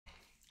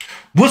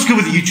What's good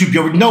with the YouTube? You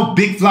already know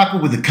Big Flopper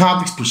with the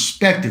convict's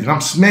perspective, and I'm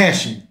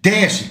smashing,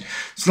 dashing,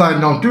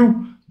 sliding on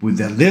through with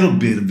that little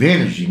bit of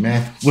energy,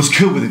 man. What's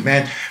good with it,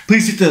 man?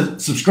 Please hit the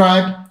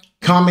subscribe,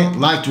 comment,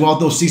 like, do all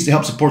those things to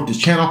help support this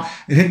channel,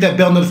 and hit that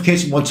bell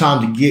notification one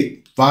time to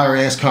get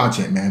fire-ass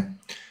content, man.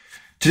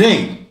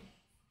 Today,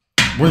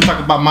 we're going to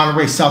talk about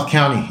Monterey, South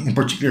County, in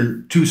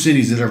particular, two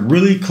cities that are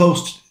really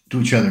close to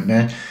each other,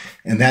 man,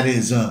 and that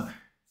is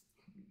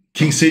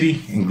King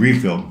City and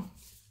Greenfield.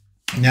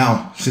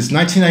 Now, since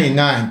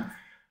 1999,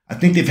 I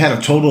think they've had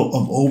a total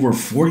of over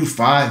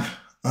 45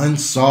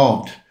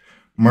 unsolved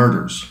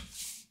murders.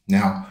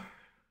 Now,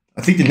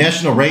 I think the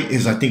national rate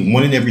is, I think,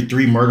 1 in every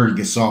 3 murders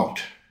gets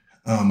solved.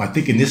 I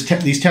think in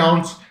these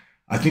towns,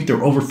 I think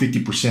they're over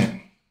 50%.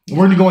 And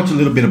we're going to go into a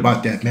little bit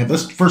about that, man. But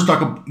let's first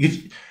talk about, get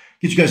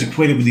you guys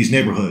acquainted with these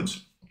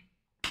neighborhoods.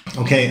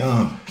 Okay,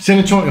 San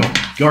Antonio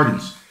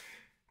Gardens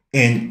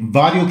and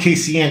Barrio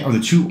KCN are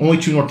the only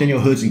two Norteño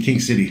hoods in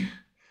King City.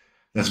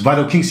 That's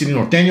Barrio King City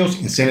Norteños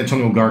and San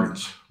Antonio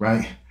Gardens,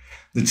 right?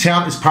 The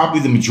town is probably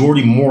the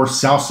majority more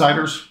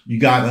Southsiders. You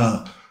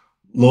got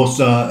Las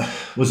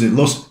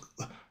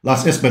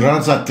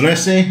Esperanza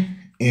 13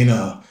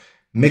 and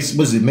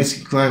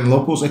Mexican Clan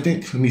Locals, I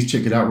think. Let me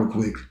check it out real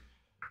quick.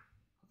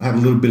 I have a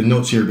little bit of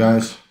notes here,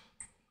 guys.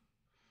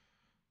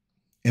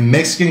 And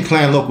Mexican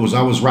Clan Locals,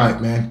 I was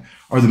right, man,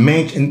 are the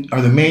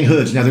main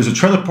hoods. Now there's a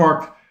trailer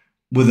park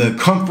with a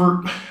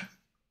comfort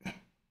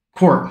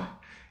court.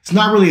 It's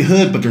not really a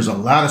hood, but there's a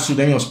lot of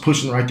Sudanos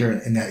pushing right there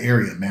in that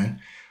area, man.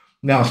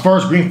 Now, as far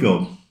as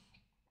Greenfield,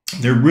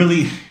 there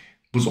really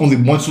was only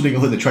one Sudaño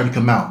hood that tried to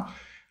come out.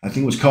 I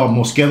think it was called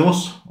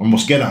Mosquedos or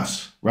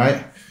Mosquedas, right?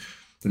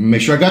 Let me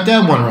make sure I got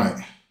that one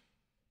right.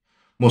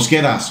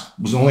 Mosquedas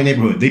was the only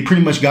neighborhood. They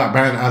pretty much got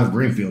banned out of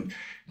Greenfield.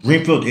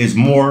 Greenfield is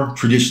more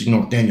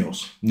traditional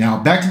Norteños.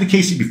 Now, back to the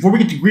KC. Before we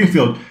get to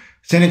Greenfield,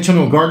 San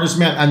Antonio Gardens,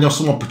 man, I know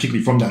someone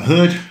particularly from that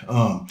hood.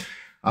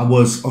 I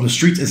was on the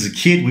streets as a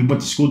kid. We went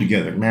to school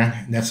together, man.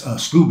 And that's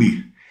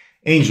Scooby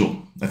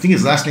Angel. I think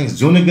his last name is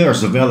Zuniga or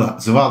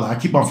Zavala. I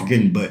keep on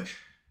forgetting, but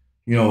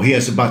you know, he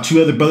has about 2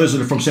 other brothers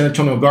that are from San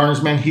Antonio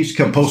Gardens, man. He used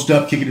to come post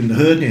up, kick it in the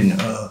hood,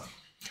 and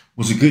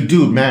was a good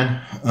dude,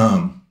 man.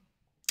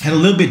 Had a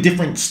little bit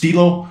different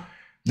stilo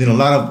than a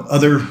lot of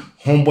other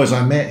homeboys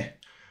I met.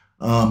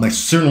 Like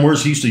certain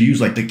words he used to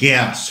use, like the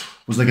gas,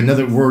 was like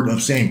another word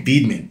of saying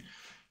feedman.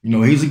 You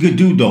know, he's a good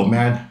dude though,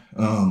 man.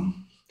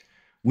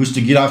 We used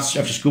to get off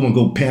after school and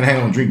go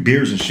panhandle and drink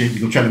beers and shit to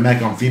go try to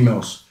mac on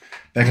females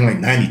back in like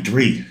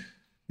 93.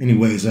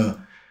 Anyways, as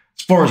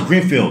far as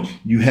Greenfield,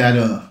 you had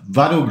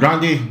Vado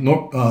Grande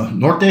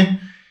Norte, and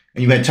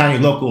you had Tiny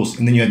Locals,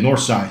 and then you had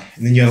Northside,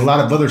 and then you had a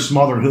lot of other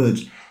smaller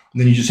hoods, and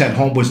then you just had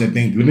homeboys that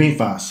been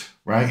Greenfield,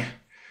 right?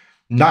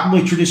 Not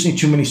really traditionally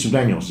too many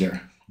Sudanos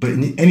there, but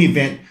in any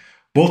event,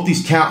 both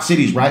these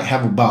cities, right,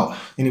 have about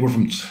anywhere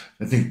from,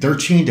 I think,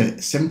 13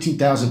 to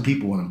 17,000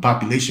 people in them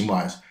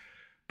population-wise.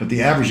 But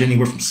they average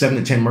anywhere from 7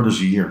 to 10 murders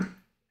a year.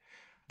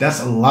 That's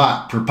a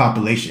lot per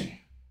population,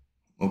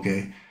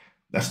 okay?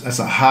 That's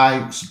a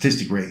high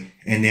statistic rate.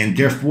 And then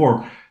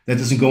therefore, that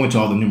doesn't go into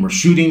all the numerous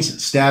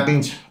shootings,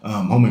 stabbings,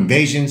 home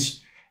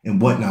invasions,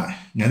 and whatnot.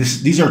 Now,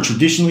 these are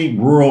traditionally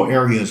rural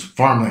areas,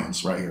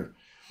 farmlands right here,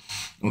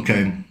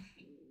 okay?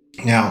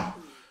 Now,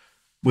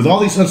 with all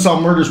these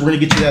unsolved murders, we're gonna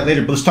get to that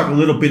later, but let's talk a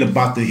little bit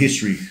about the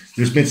history.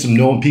 There's been some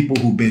known people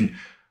who've been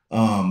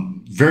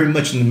very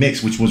much in the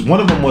mix, which was, one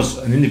of them was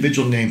an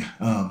individual named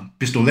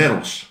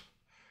Pistoleros,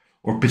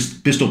 or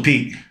Pistol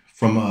Pete,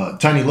 from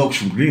Tiny Lokes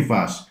from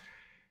Greenfield.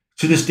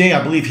 To this day,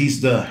 I believe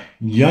he's the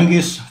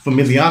youngest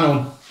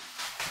Familiano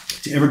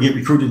to ever get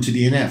recruited into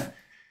the NF.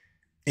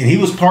 And he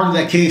was part of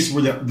that case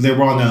where they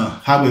were on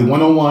Highway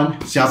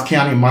 101, South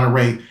County,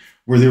 Monterey,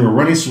 where they were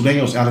running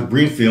Sudanos out of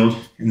Greenfield,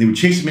 and they would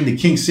chase them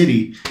into King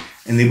City,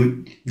 and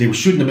they were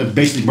shooting them and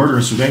basically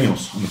murdering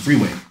Sudanos on the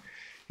freeway.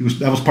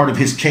 That was part of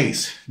his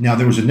case. Now,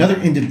 there was another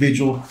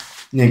individual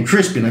named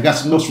Crispin. I got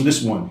some notes for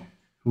this one,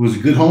 who was a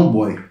good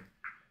homeboy.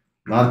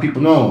 A lot of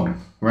people know him,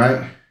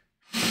 right?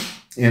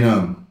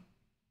 And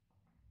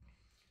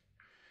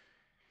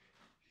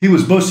he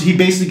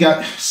basically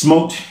got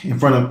smoked in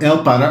front of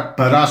El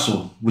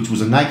Parazo, which was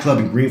a nightclub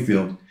in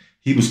Greenfield.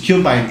 He was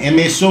killed by an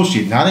MA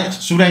associate, not a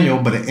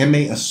Sudaño, but an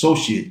MA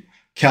associate,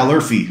 Cal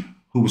Urfi,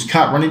 who was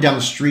caught running down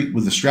the street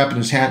with a strap in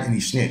his hand, and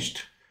he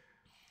snitched.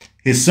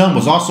 His son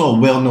was also a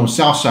well-known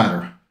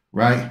Southsider,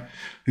 right?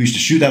 Who used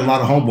to shoot at a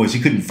lot of homeboys. He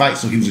couldn't fight,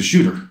 so he was a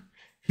shooter.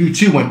 He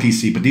too went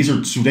PC, but these are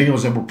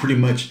Sudanos that were pretty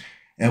much,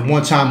 at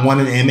one time, one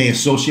an MA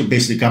associate,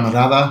 basically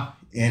camarada,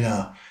 and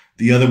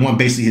the other one,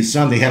 basically his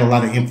son. They had a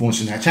lot of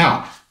influence in that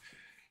town,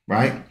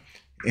 right?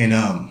 And,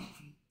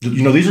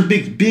 you know, these are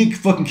big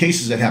fucking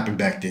cases that happened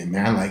back then,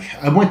 man. Like,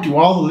 I went through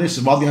all the lists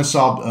of all the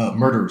unsolved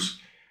murders.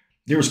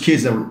 There was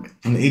kids that were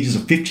from the ages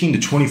of 15 to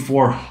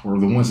 24 were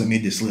the ones that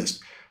made this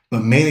list.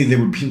 But mainly they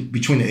were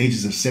between the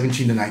ages of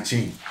 17 to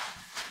 19.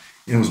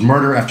 And it was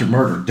murder after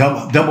murder,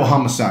 double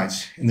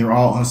homicides, and they're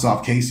all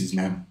unsolved cases,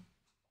 man.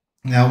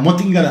 Now, one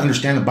thing you got to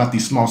understand about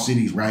these small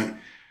cities, right?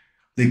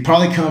 They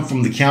probably come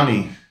from the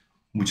county,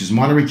 which is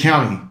Monterey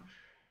County,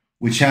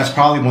 which has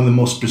probably one of the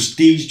most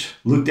prestiged,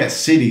 looked at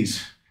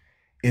cities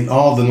in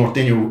all the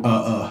Norteño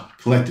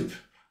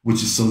collective,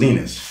 which is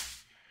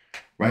Salinas,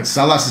 right?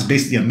 Salas is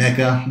basically a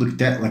mecca. Look at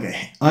that, like a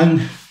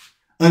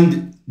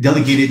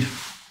undelegated,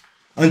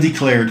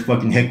 undeclared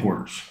fucking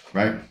headquarters,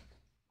 right?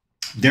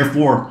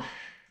 Therefore,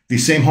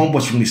 these same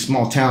homeboys from these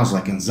small towns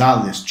like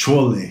Gonzales,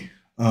 Chole,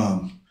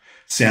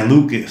 San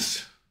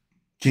Lucas,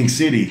 King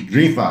City,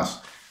 Greenfield,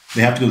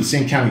 they have to go to the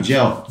same county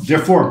jail.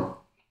 Therefore,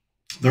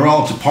 they're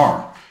all to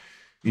par.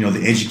 You know,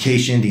 the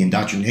education, the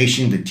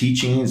indoctrination, the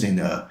teachings,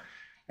 and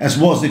as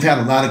well as they've had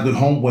a lot of good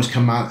homeboys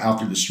come out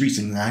through the streets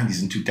in the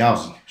 90s and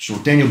 2000s.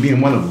 Shorteño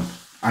being one of them.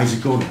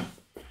 Isaac Cota,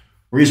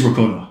 or Israel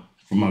Cota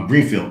from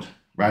Greenfield,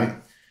 right?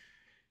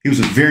 He was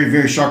a very,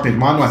 very sharp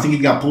hermano. I think he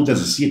got pulled as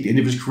a C at the end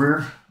of his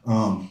career.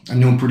 I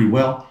knew him pretty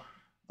well.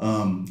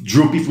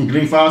 Droopy from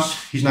Greenfield,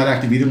 he's not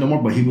active either no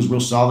more, but he was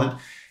real solid.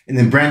 And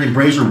then Brandon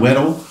Brazier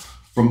Weddle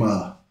from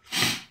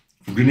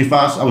Greenfield.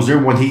 I was there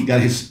when he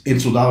got his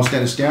soldado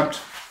status stamped.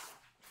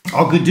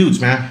 All good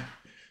dudes, man.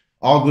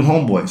 All good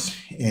homeboys.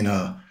 And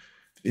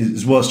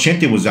as well as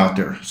Chente was out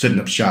there setting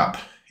up shop.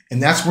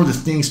 And that's where the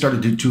thing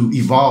started to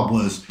evolve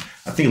was,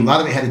 I think a lot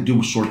of it had to do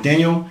with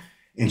Shorteño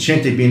and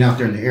Chente being out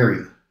there in the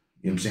area.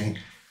 You know what I'm saying?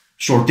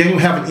 Shorteño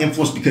having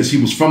influence because he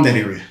was from that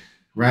area,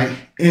 right?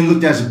 And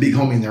looked at as a big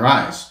homie in their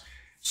eyes,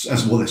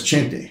 as well as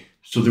Chente.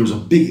 So there was a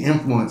big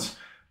influence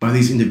by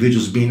these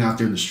individuals being out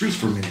there in the streets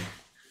for a minute.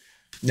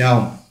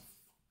 Now,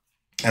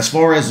 as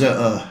far as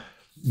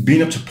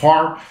being up to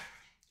par,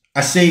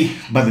 I say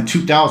by the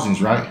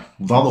 2000s, right?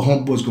 With all the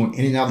homeboys going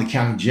in and out of the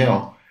county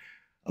jail,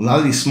 a lot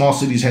of these small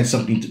cities had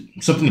something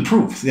to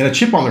prove. They had a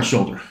chip on their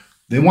shoulder.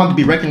 They wanted to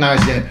be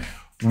recognized that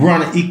we're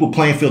on an equal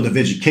playing field of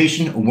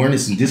education,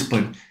 awareness, and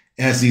discipline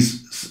as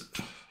these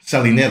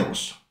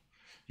salineros.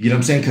 You know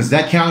what I'm saying? Because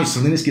that county,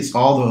 Salinas, gets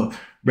all the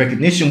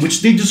recognition,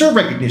 which they deserve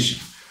recognition.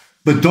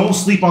 But don't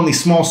sleep on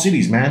these small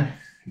cities, man.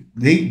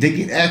 They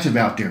get active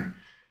out there.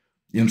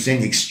 You know what I'm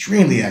saying?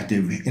 Extremely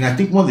active. And I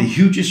think one of the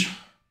hugest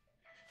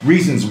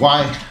reasons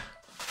why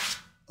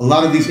a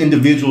lot of these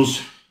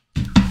individuals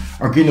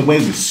are getting away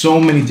with so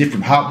many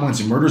different hot ones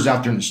and murders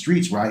out there in the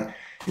streets, right,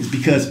 is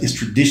because it's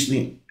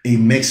traditionally a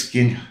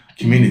Mexican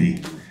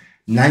community.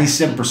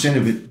 97%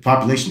 of the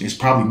population is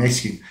probably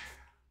Mexican.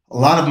 A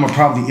lot of them are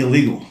probably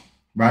illegal,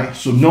 right?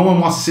 So no one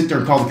wants to sit there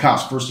and call the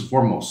cops, first and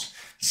foremost.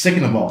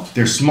 Second of all,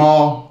 there's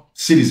small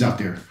cities out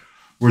there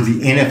where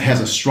the NF has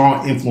a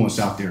strong influence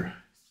out there.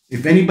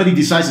 If anybody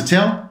decides to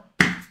tell,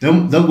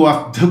 they'll go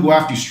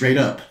after you straight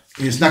up.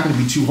 And it's not going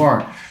to be too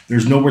hard.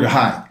 There's nowhere to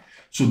hide.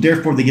 So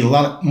therefore, they get a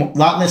lot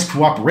less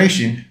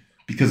cooperation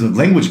because of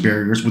language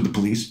barriers with the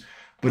police,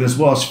 but as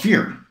well as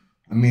fear.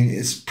 I mean,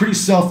 it's pretty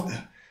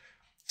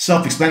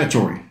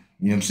self-explanatory. You know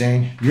what I'm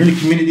saying? You're in a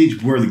community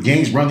where the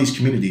gangs run these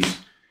communities.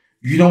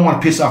 You don't want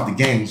to piss off the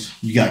gangs.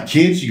 You got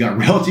kids, you got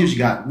relatives, you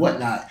got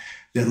whatnot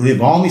that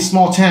live all in these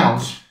small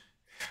towns.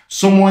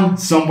 Someone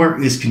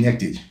somewhere is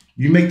connected.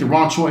 You make the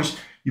wrong choice,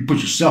 you put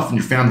yourself and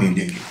your family in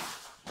danger.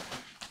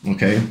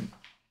 Okay?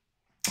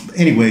 But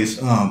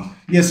anyways,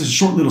 yes, it's a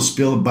short little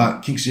spill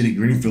about King City,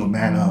 Greenfield,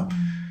 man.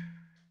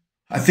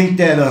 I think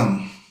that,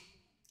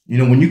 you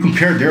know, when you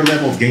compare their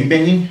level of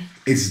gangbanging,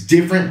 it's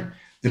different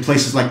than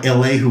places like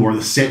LA, who are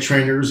the set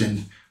trainers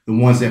and the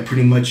ones that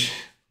pretty much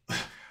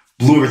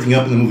blew everything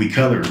up in the movie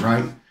Color,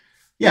 right?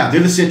 Yeah,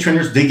 they're the set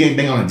trainers. They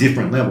gangbang on a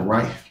different level,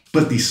 right?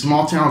 But these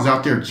small towns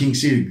out there, King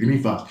City,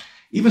 Greenfield,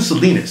 even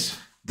Salinas,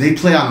 they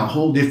play on a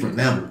whole different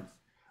level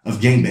of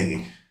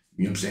gangbanging.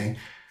 You know what I'm saying?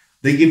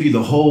 They give you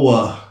the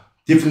whole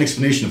different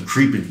explanation of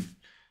creeping.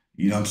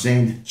 You know what I'm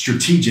saying?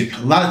 Strategic.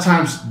 A lot of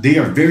times they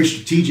are very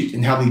strategic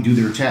in how they do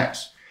their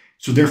attacks.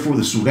 So therefore,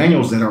 the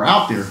Sureños that are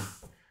out there,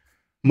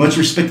 much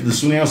respect to the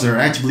Sureños that are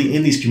actively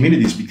in these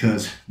communities,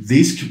 because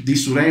these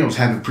Sureños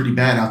have it pretty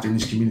bad out there in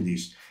these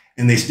communities.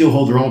 And they still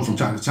hold their own from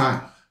time to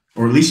time.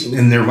 Or at least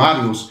in their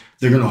barrios,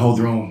 they're going to hold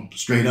their own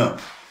straight up.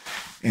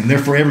 And they're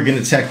forever going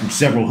to attack from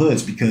several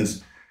hoods,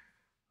 because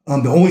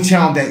the only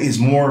town that is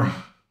more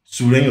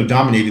Sureño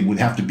dominated would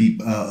have to be,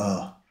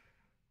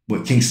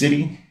 King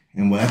City?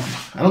 And what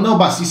I don't know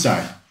about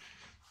Seaside. You know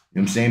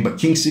what I'm saying? But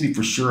King City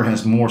for sure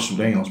has more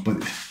Sureños.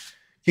 But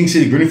King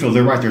City, Greenfield,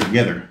 they're right there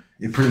together.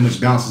 It pretty much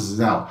balances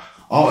it out.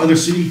 All other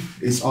city,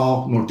 it's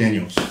all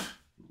Norteños,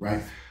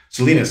 right?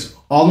 Salinas,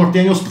 all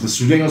Norteños, but the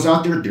Sureños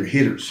out there, they're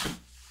hitters.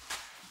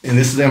 And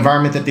this is the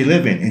environment that they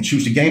live in and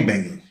choose to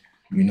gangbang.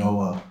 You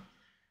know,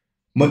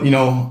 but, you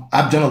know,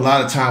 I've done a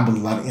lot of time with a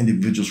lot of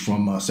individuals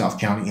from South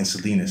County and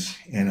Salinas.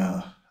 And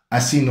I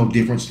see no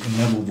difference in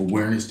level of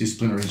awareness,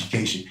 discipline, or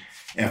education.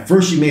 At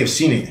first, you may have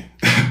seen it,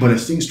 but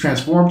as things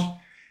transformed,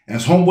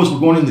 as homeboys were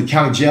going into the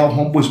county jail,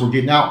 homeboys were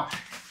getting out,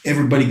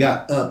 everybody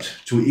got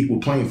upped to an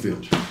equal playing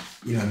field.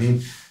 You know what I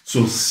mean?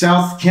 So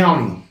South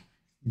County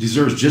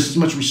deserves just as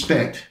much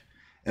respect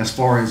as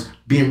far as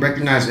being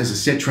recognized as a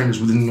set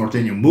trainers within the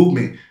Norteño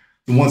movement,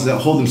 the ones that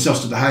hold themselves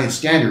to the highest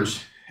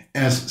standards,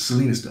 as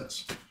Salinas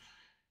does.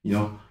 You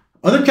know,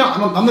 other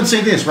counties, I'm going to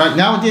say this, right?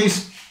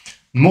 Nowadays,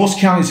 most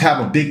counties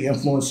have a big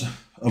influence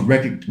of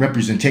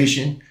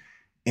representation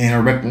and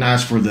are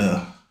recognized for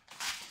the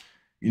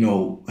you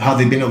know, how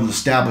they've been able to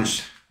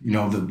establish, you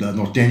know, the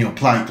North Daniel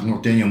plight, the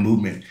North Daniel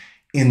movement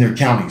in their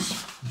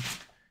counties.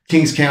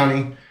 Kings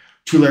County,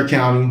 Tulare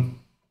County,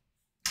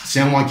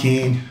 San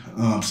Joaquin,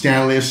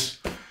 Stanlis.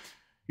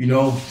 You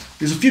know,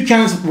 there's a few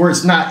counties where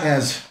it's not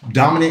as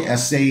dominant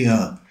as, say,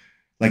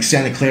 like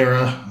Santa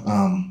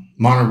Clara,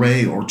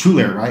 Monterey, or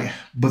Tulare, right?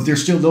 But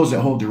there's still those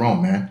that hold their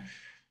own, man.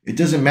 It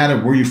doesn't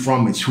matter where you're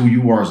from. It's who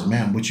you are as a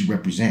man, what you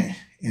represent.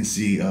 And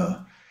see, you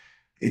have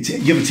a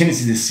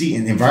tendency to see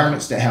in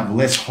environments that have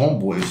less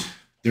homeboys,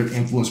 they're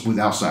influenced with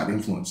outside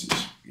influences.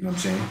 You know what I'm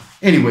saying?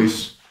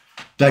 Anyways,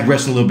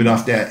 digressing a little bit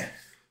off that.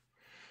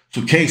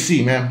 So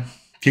KC, man.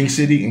 King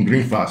City and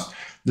Greenfield.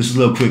 This is a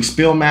little quick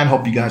spill, man.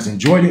 Hope you guys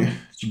enjoyed it.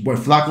 It's your boy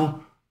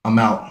Flacco. I'm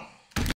out.